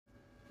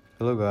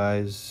Hello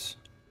guys,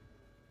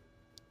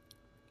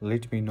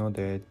 let me know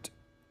that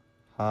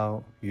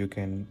how you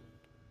can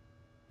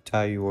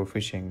tie your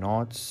fishing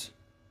knots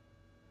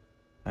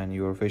and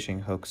your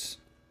fishing hooks.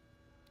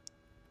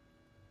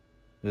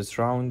 Just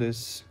round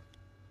this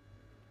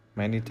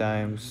many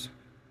times,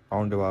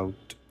 round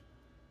about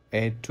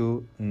 8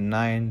 to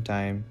 9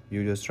 times.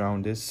 You just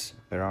round this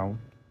around.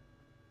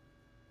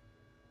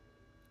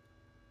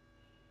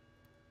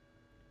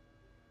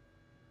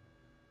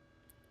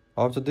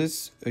 After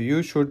this,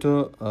 you should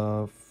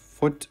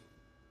put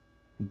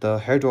the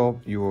head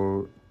of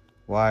your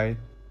wire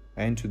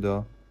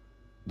into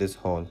this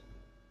hole.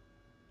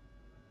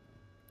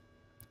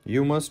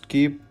 You must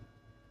keep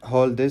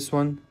hold this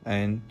one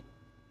and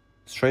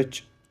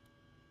stretch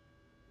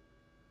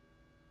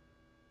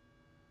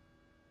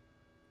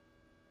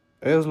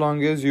as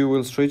long as you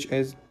will stretch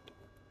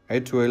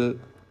it will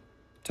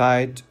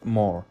tight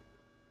more.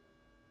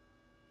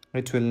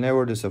 It will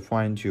never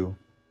disappoint you.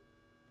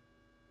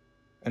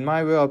 In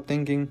my way of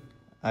thinking,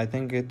 I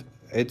think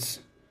it's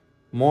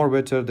more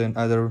better than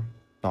other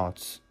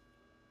knots.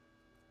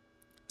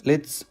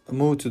 Let's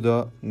move to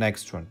the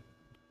next one.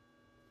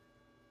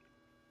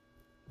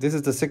 This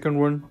is the second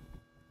one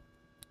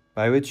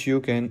by which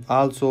you can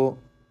also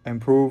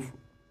improve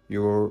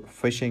your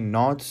fishing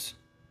knots,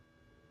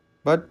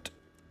 but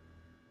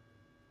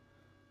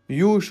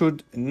you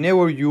should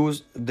never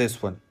use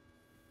this one.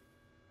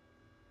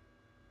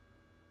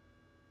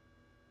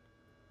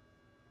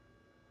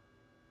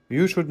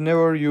 You should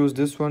never use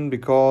this one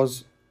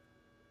because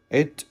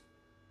it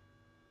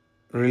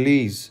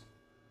release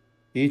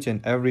each and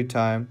every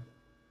time.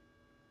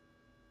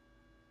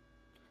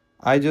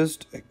 I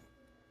just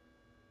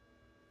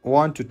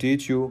want to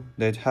teach you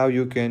that how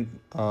you can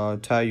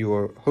tie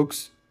your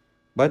hooks,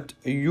 but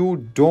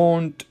you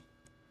don't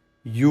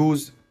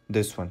use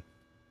this one.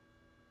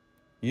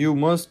 You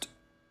must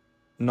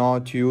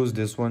not use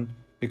this one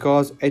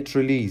because it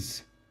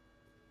release.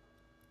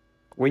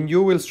 When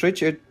you will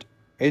stretch it,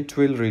 it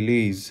will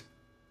release.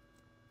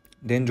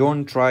 Then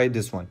don't try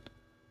this one.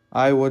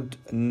 I will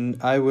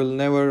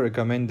never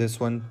recommend this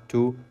one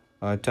to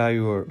tie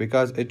your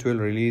because it will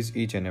release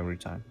each and every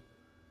time.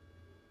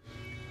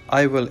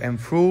 I will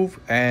improve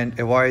and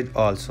avoid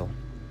also.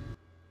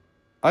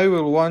 I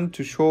will want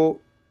to show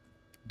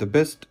the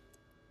best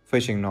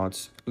fishing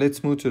knots.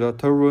 Let's move to the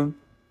third one.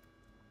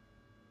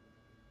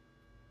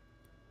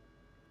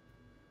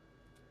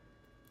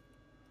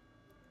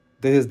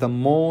 This is the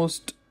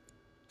most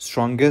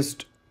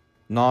strongest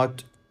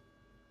knot.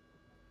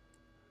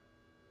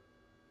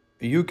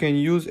 You can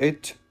use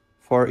it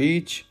for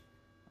each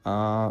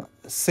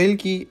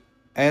silky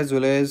as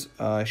well as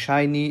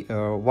shiny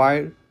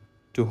wire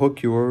to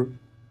hook your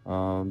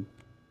to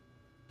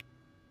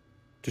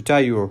tie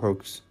your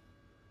hooks.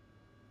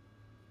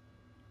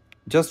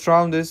 Just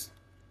round this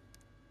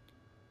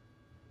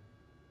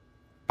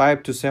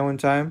 5 to 7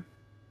 times,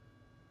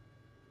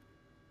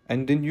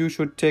 and then you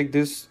should take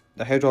the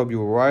head of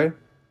your wire,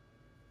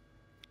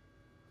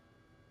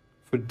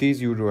 put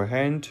these your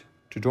hand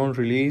to don't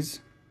release,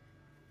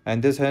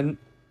 and this hand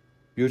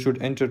you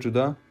should enter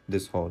to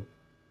this hole.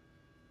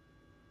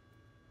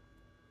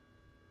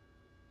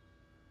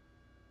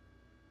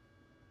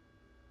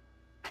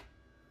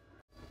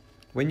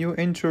 When you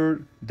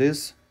enter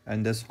this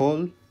and this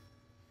hole,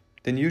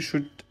 then you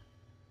should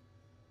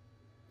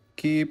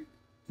keep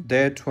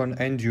that one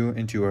end you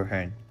into your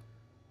hand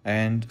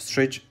and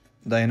stretch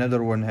the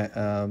another one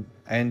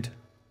end.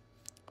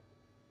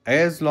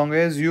 As long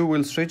as you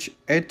will stretch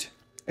it,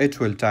 it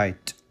will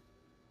tight.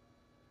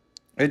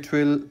 It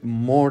will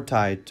more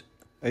tight.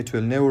 It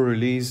will never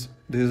release.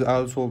 This is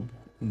also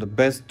the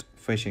best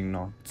fishing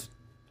knots.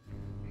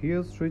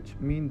 Here stretch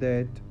mean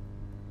that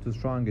to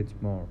strong it's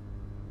more.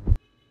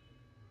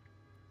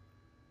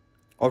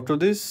 After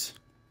this,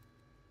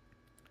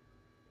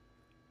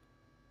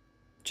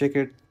 check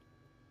it.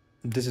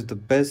 This is the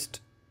best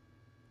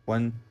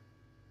one.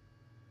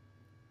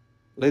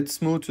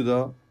 Let's move to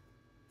the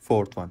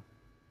fourth one.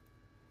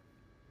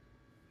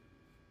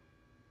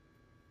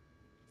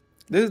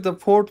 This is the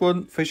fourth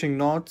one, fishing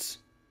knots.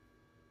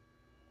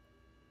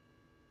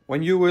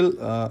 When you will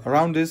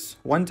round this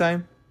one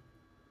time,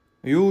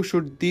 you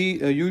should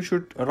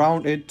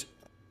round it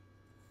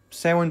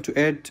 7 to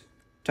 8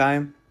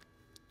 times,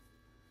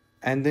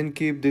 and then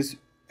keep this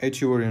at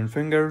your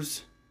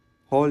fingers,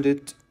 hold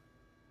it,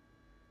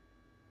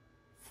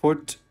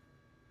 put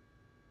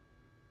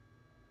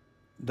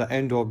the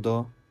end of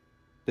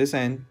this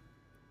end.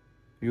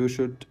 You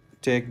should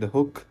take the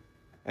hook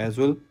as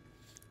well.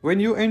 When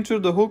you enter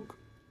the hook,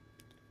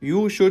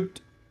 you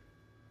should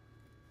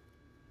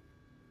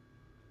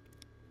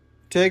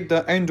take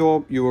the end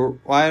of your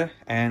wire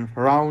and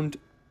round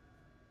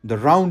the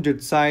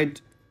rounded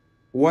side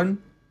 1,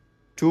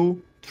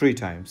 2, 3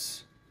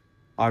 times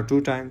or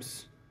 2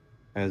 times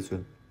as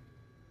well.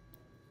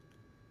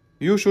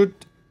 You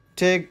should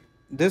take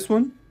this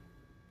one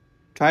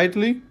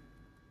tightly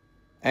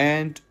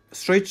and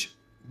stretch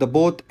the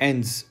both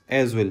ends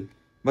as well,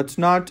 but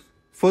not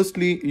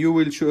firstly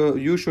you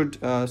should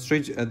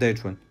stretch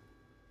that one.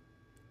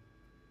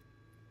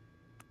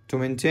 to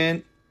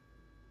maintain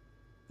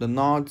the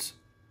knots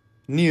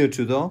near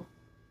to the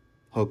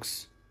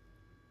hooks.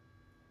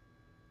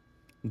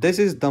 This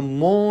is the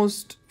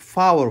most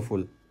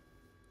powerful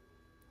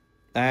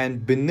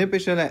and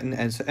beneficial and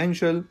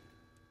essential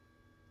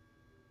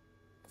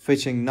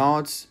fishing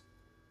knots.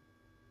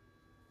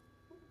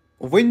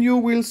 When you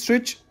will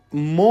stretch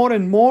more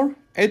and more,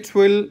 it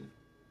will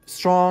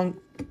strong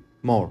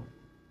more.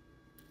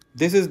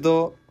 This is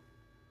the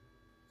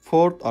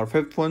fourth or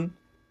fifth one,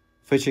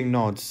 fishing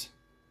knots.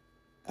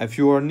 If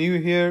you are new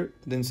here,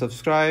 then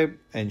subscribe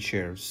and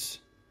shares.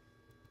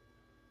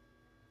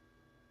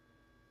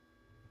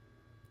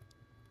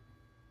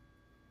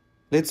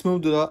 Let's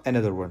move to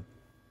another one.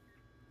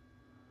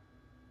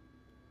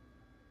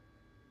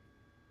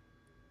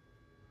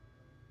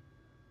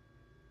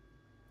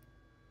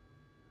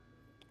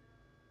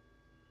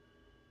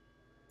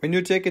 When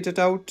you take it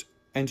out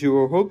into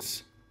your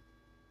hooks,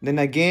 then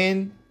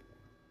again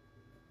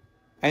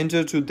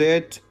enter to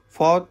that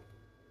fourth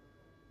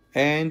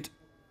and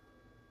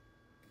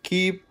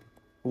keep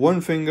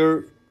one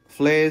finger,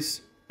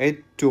 place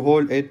it to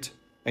hold it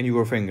in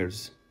your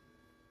fingers.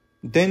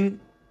 Then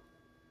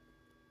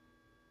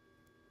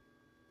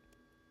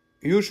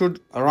you should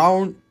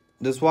round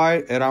this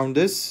wire around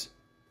this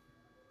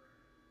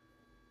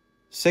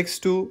 6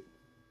 to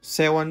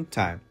 7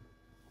 times.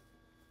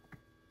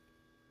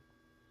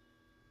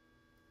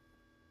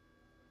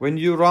 When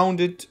you round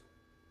it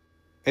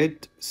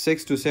at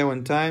 6 to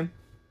 7 times,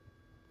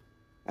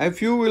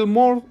 if you will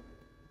more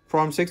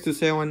from 6 to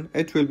 7,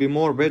 it will be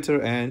more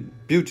better and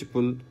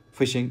beautiful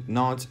fishing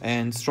knots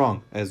and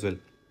strong as well.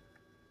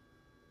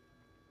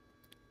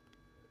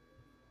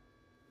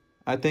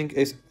 I think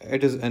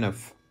it is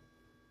enough.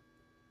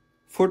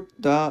 Put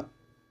the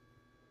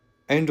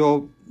end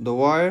of the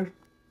wire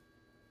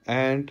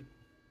and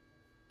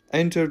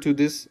enter to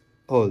this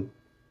hole.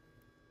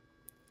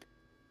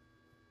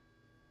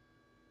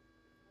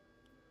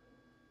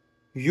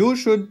 You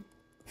should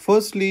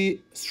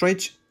firstly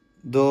stretch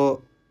the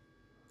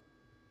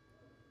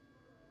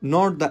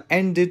not the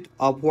ended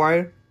up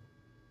wire.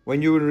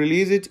 When you will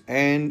release it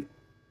and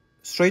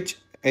stretch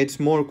it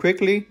more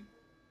quickly,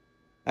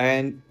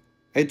 and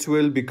it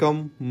will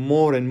become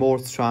more and more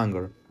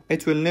stronger.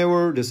 It will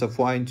never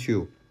disappoint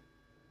you.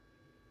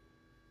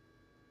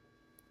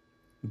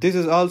 This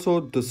is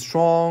also the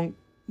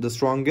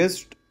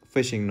strongest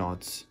fishing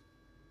knots.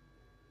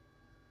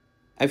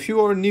 If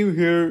you are new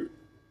here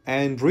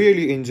and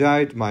really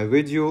enjoyed my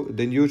video,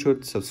 then you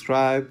should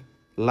subscribe,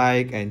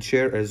 like and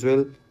share as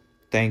well.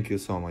 Thank you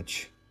so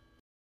much.